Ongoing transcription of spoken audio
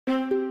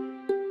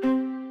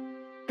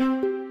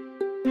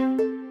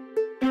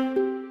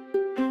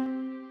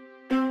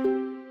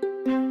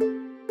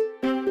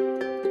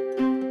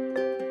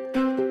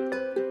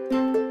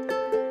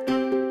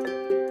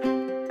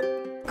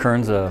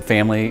Curran's a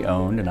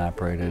family-owned and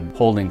operated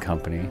holding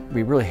company.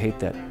 We really hate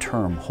that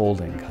term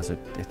holding because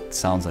it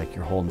sounds like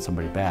you're holding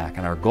somebody back,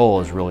 and our goal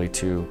is really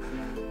to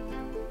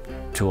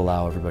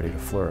allow everybody to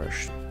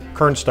flourish.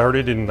 Curran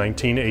started in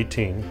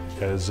 1918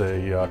 as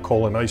a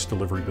coal and ice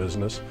delivery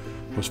business.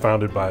 It was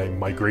founded by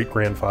my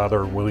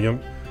great-grandfather,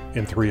 William,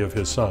 and 3 of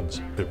his sons.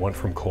 It went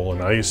from coal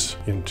and ice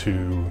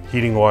into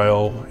heating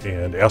oil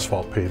and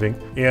asphalt paving.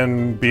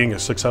 And being a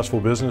successful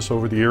business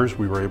over the years,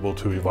 we were able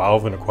to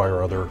evolve and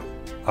acquire other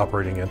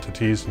operating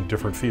entities in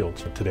different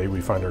fields. Today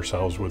we find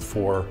ourselves with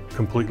 4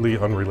 completely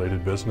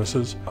unrelated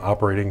businesses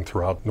operating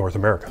throughout North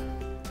America.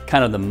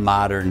 Kind of the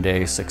modern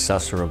day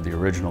successor of the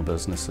original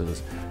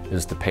businesses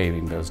is the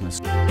paving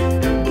business.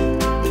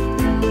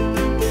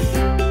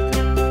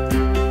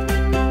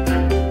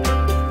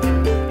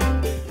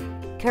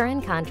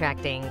 Curran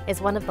Contracting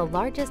is one of the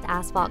largest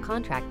asphalt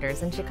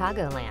contractors in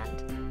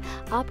Chicagoland.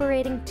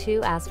 Operating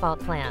 2 asphalt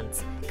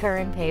plants,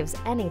 Curran paves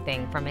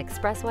anything from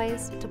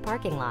expressways to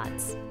parking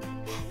lots.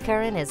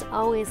 Curran is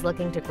always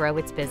looking to grow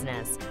its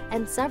business,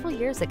 and several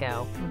years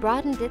ago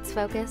broadened its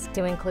focus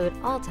to include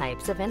all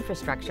types of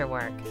infrastructure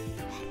work.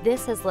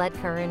 This has led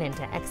Curran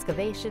into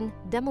excavation,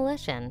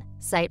 demolition,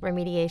 site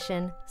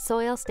remediation,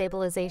 soil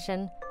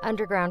stabilization,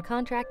 underground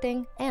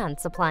contracting, and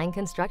supplying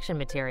construction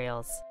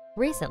materials.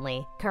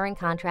 Recently, Curran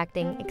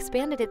Contracting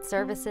expanded its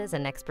services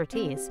and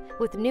expertise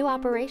with new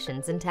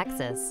operations in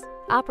Texas.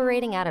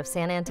 Operating out of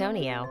San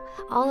Antonio,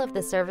 all of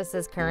the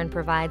services Curran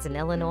provides in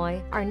Illinois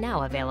are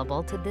now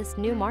available to this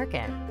new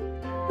market.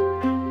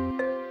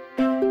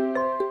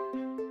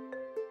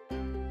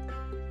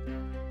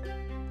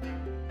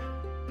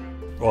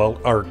 Well,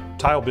 our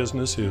tile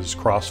business is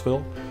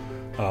Crossville,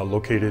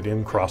 located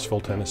in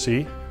Crossville,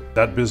 Tennessee.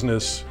 That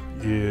business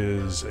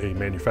is a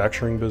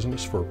manufacturing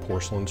business for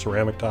porcelain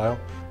ceramic tile,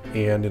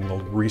 and in the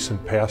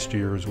recent past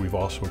years we've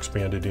also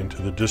expanded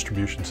into the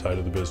distribution side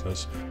of the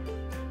business.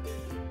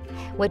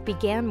 What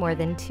began more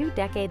than 2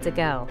 decades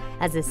ago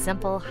as a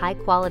simple,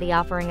 high-quality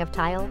offering of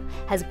tile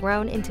has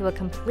grown into a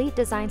complete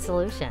design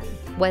solution.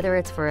 Whether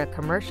it's for a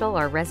commercial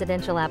or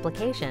residential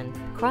application,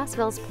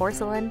 Crossville's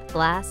porcelain,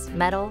 glass,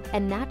 metal,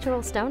 and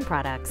natural stone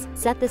products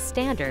set the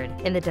standard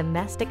in the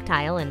domestic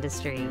tile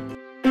industry.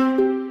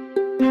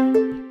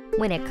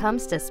 When it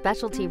comes to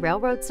specialty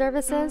railroad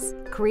services,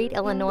 Crete,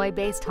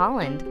 Illinois-based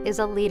Holland is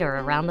a leader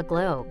around the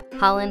globe.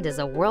 Holland is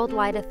a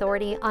worldwide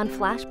authority on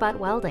flash butt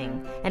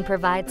welding and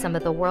provides some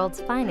of the world's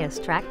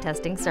finest track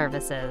testing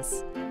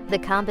services. The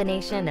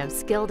combination of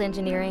skilled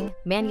engineering,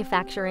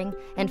 manufacturing,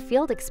 and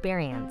field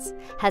experience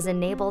has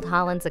enabled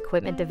Holland's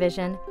equipment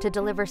division to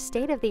deliver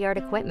state-of-the-art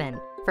equipment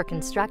for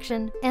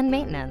construction and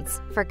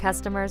maintenance for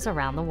customers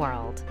around the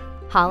world.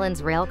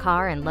 Holland's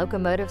Railcar and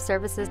Locomotive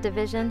Services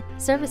Division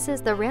services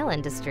the rail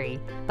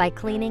industry by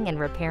cleaning and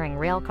repairing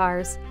rail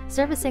cars,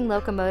 servicing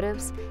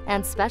locomotives,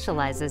 and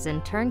specializes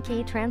in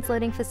turnkey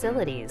transloading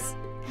facilities.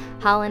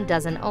 Holland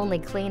doesn't only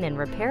clean and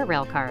repair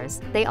rail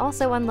cars, they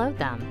also unload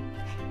them.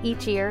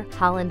 Each year,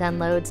 Holland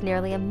unloads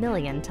nearly 1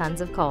 million tons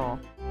of coal.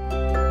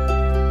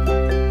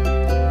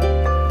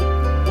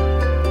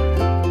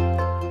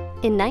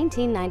 In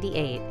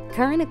 1998,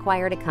 Curran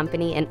acquired a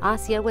company in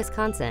Osseo,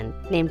 Wisconsin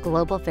named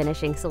Global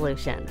Finishing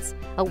Solutions,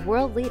 a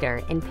world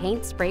leader in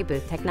paint spray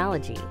booth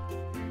technology.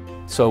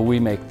 So we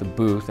make the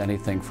booth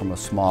anything from a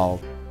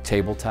small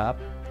tabletop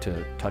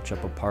to touch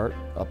up a part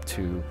up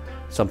to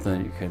something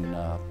that you can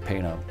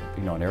paint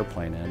an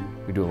airplane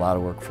in. We do a lot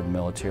of work for the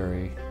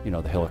military,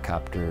 the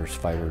helicopters,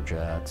 fighter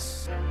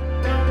jets.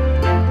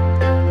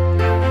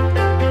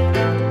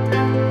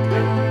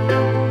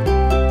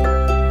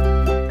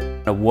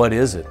 What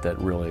is it that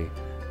really,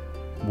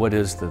 what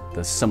is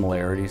the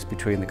similarities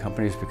between the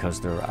companies? Because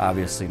they're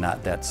obviously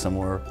not that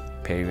similar,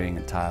 paving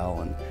and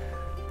tile and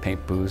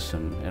paint booths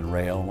and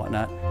rail and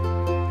whatnot.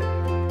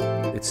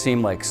 It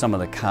seemed like some of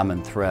the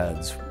common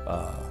threads,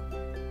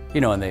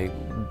 and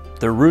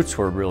their roots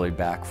were really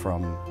back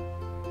from,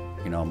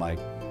 my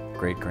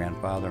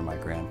great-grandfather, my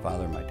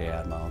grandfather, my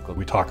dad, my uncle.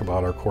 We talk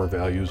about our core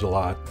values a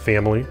lot.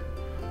 Family,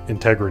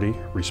 integrity,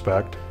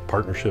 respect,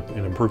 partnership,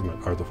 and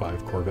improvement are the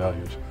 5 core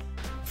values.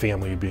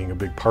 Family being a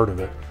big part of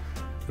it.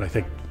 And I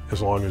think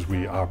as long as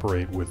we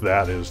operate with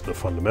that as the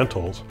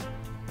fundamentals,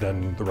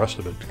 then the rest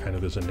of it kind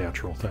of is a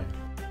natural thing.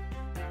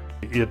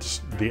 It's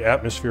the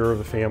atmosphere of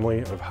the family,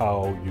 of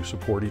how you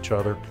support each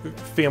other.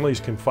 Families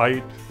can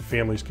fight,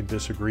 families can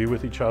disagree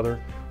with each other,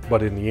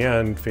 but in the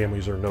end,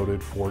 families are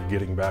noted for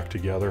getting back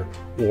together,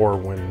 or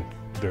when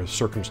the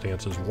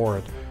circumstances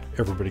warrant,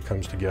 everybody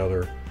comes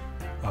together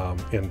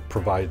and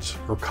provides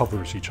or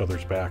covers each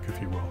other's back,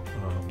 if you will.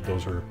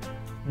 Those are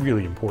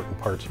really important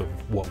parts of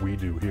what we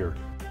do here.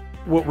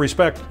 What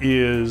respect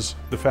is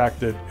the fact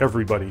that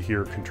everybody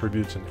here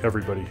contributes and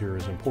everybody here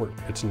is important.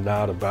 It's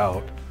not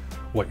about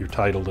what your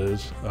title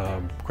is.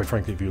 Quite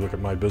frankly, if you look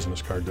at my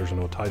business card, there's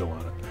no title on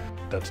it.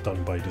 That's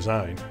done by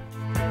design.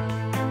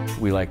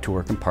 We like to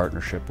work in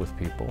partnership with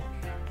people.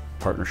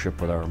 Partnership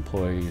with our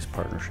employees,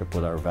 partnership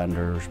with our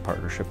vendors,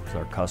 partnership with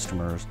our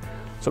customers.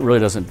 So it really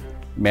doesn't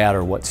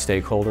matter what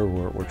stakeholder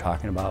we're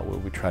talking about.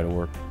 We try to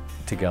work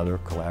together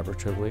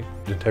collaboratively.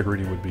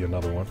 Integrity would be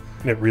another one.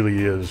 And it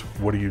really is,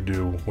 what do you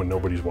do when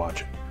nobody's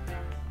watching?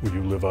 Will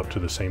you live up to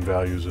the same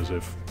values as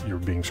if you're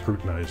being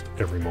scrutinized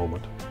every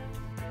moment?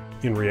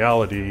 In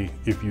reality,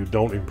 if you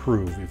don't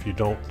improve, if you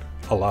don't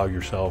allow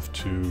yourself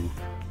to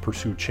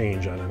pursue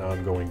change on an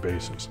ongoing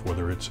basis,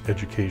 whether it's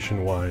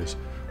education-wise,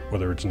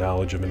 whether it's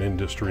knowledge of an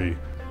industry,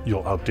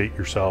 you'll outdate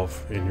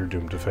yourself and you're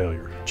doomed to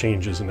failure.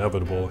 Change is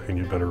inevitable and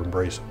you better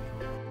embrace it.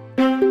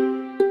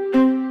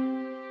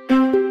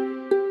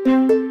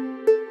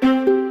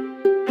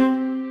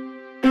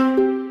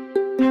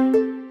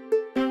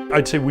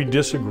 I'd say we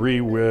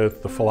disagree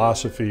with the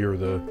philosophy or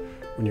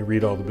when you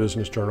read all the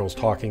business journals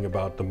talking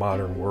about the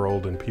modern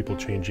world and people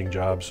changing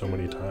jobs so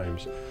many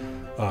times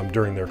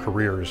during their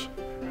careers.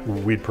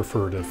 We'd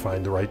prefer to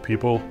find the right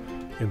people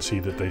and see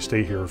that they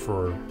stay here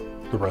for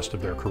the rest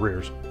of their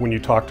careers. When you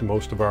talk to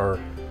most of our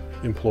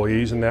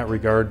employees in that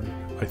regard,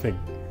 I think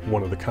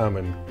one of the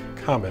common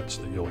comments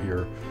that you'll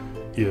hear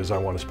is, I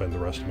want to spend the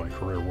rest of my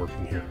career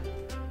working here.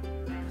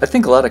 I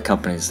think a lot of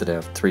companies that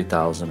have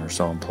 3,000 or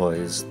so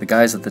employees, the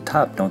guys at the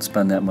top don't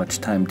spend that much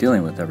time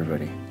dealing with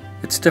everybody.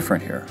 It's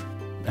different here.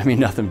 I mean,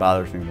 nothing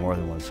bothers me more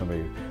than when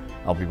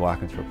I'll be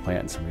walking through a plant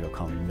and somebody will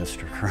call me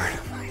Mr. Curran.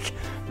 I'm like,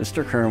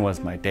 Mr. Curran was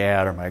my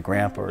dad or my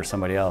grandpa or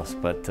somebody else,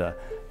 but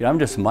you know, I'm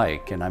just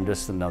Mike and I'm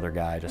just another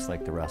guy just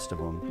like the rest of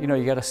them. You know,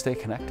 you got to stay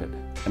connected.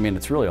 I mean,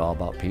 it's really all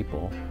about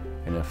people,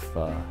 and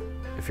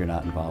if you're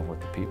not involved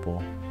with the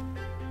people,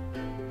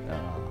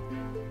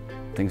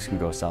 things can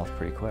go south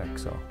pretty quick.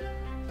 So.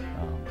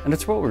 And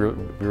it's what we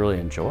really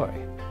enjoy.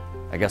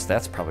 I guess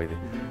that's probably,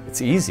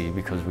 it's easy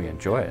because we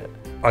enjoy it.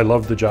 I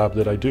love the job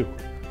that I do.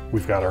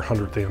 We've got our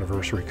 100th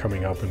anniversary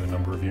coming up in a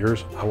number of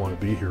years. I want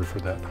to be here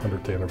for that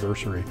 100th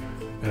anniversary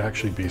and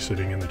actually be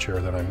sitting in the chair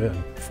that I'm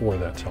in for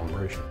that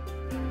celebration.